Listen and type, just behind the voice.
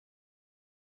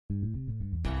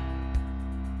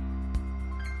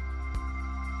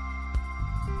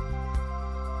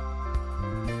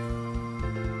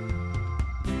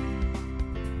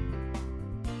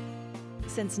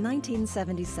Since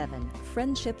 1977,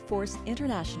 Friendship Force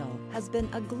International has been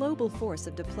a global force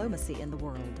of diplomacy in the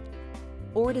world.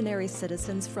 Ordinary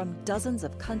citizens from dozens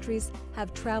of countries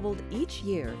have traveled each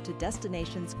year to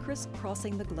destinations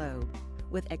crisscrossing the globe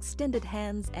with extended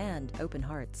hands and open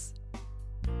hearts.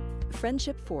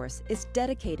 Friendship Force is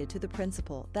dedicated to the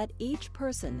principle that each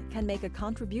person can make a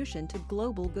contribution to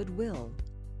global goodwill.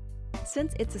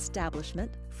 Since its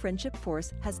establishment, Friendship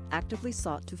Force has actively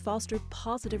sought to foster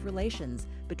positive relations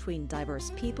between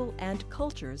diverse people and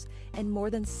cultures in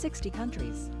more than 60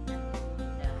 countries.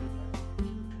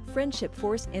 Friendship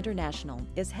Force International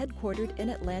is headquartered in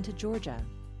Atlanta, Georgia.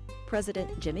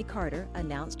 President Jimmy Carter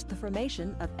announced the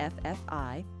formation of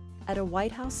FFI at a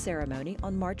White House ceremony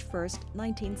on March 1,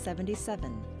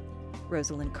 1977.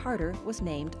 Rosalind Carter was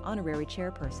named honorary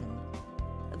chairperson.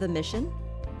 The mission?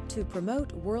 To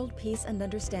promote world peace and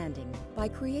understanding by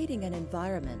creating an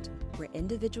environment where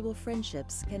individual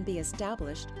friendships can be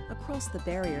established across the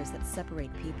barriers that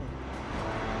separate people.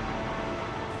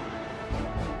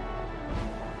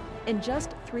 In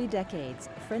just 3 decades,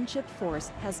 Friendship Force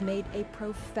has made a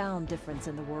profound difference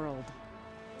in the world.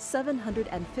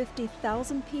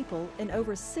 750,000 people in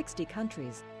over 60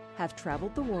 countries have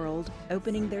traveled the world,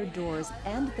 opening their doors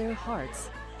and their hearts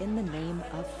in the name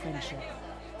of friendship.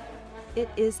 It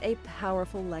is a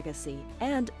powerful legacy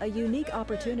and a unique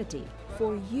opportunity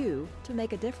for you to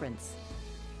make a difference.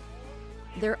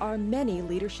 There are many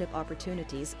leadership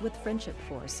opportunities with Friendship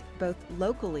Force, both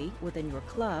locally within your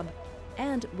club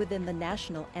and within the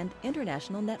national and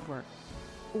international network.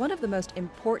 One of the most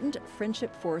important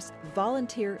Friendship Force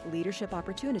volunteer leadership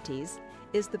opportunities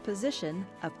is the position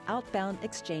of Outbound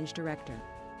Exchange Director.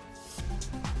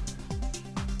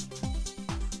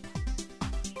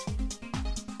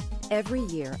 Every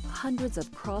year, hundreds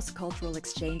of cross-cultural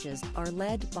exchanges are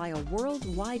led by a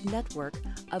worldwide network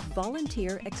of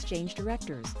volunteer exchange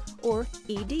directors, or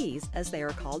EDs as they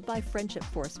are called by Friendship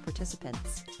Force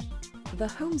participants. The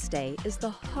homestay is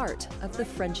the heart of the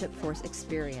Friendship Force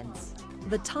experience.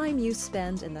 The time you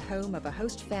spend in the home of a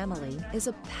host family is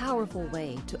a powerful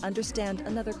way to understand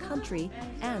another country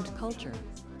and culture.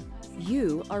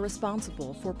 You are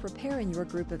responsible for preparing your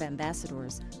group of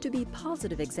ambassadors to be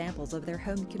positive examples of their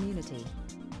home community.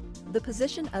 The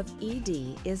position of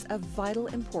ED is of vital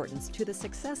importance to the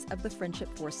success of the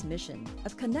Friendship Force mission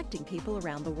of connecting people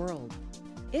around the world.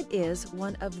 It is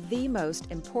one of the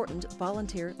most important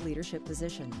volunteer leadership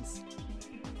positions.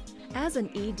 As an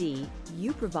ED,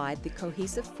 you provide the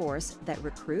cohesive force that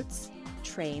recruits,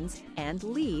 trains, and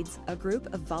leads a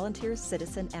group of volunteer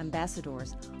citizen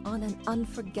ambassadors on an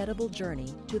unforgettable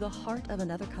journey to the heart of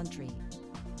another country.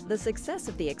 The success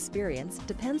of the experience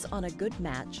depends on a good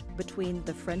match between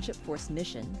the Friendship Force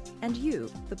mission and you,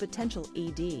 the potential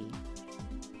ED.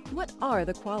 What are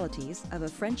the qualities of a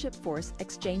Friendship Force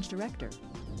exchange director?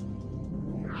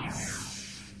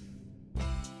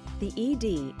 The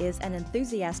ED is an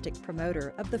enthusiastic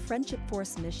promoter of the Friendship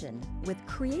Force mission with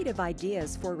creative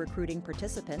ideas for recruiting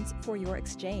participants for your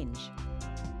exchange.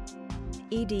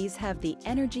 EDs have the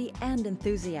energy and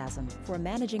enthusiasm for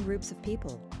managing groups of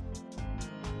people.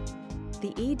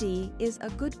 The ED is a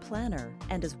good planner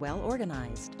and is well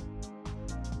organized.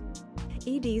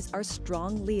 EDs are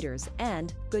strong leaders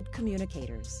and good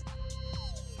communicators.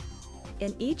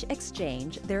 In each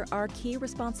exchange, there are key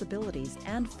responsibilities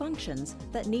and functions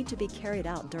that need to be carried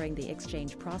out during the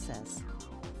exchange process.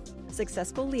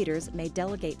 Successful leaders may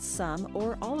delegate some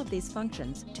or all of these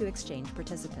functions to exchange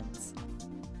participants.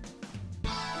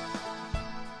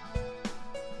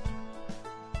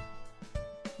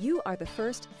 You are the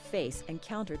first face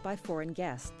encountered by foreign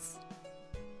guests.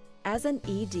 As an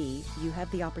ED, you have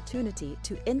the opportunity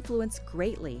to influence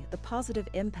greatly the positive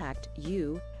impact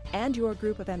you and your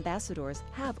group of ambassadors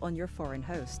have on your foreign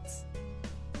hosts.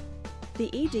 The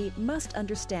ED must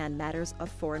understand matters of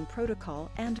foreign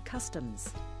protocol and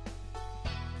customs.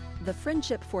 The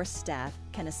Friendship Force staff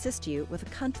can assist you with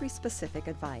country-specific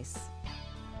advice.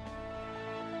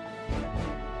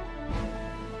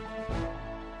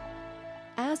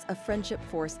 As a Friendship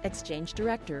Force exchange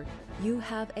director, you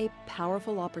have a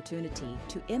powerful opportunity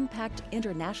to impact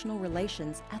international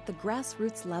relations at the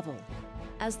grassroots level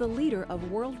as the leader of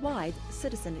worldwide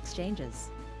citizen exchanges.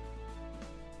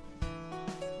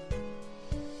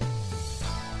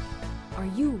 Are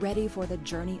you ready for the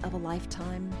journey of a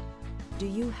lifetime? Do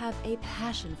you have a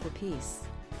passion for peace?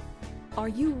 Are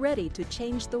you ready to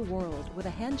change the world with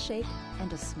a handshake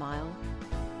and a smile?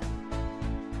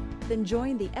 Then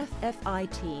join the FFI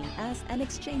team as an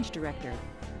exchange director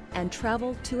and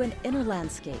travel to an inner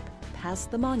landscape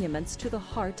past the monuments to the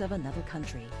heart of another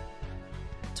country.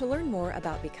 To learn more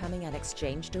about becoming an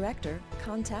Exchange Director,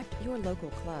 contact your local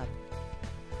club.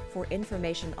 For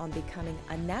information on becoming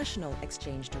a National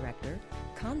Exchange Director,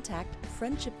 contact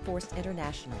Friendship Force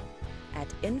International at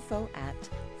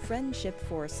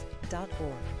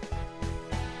info@friendshipforce.org.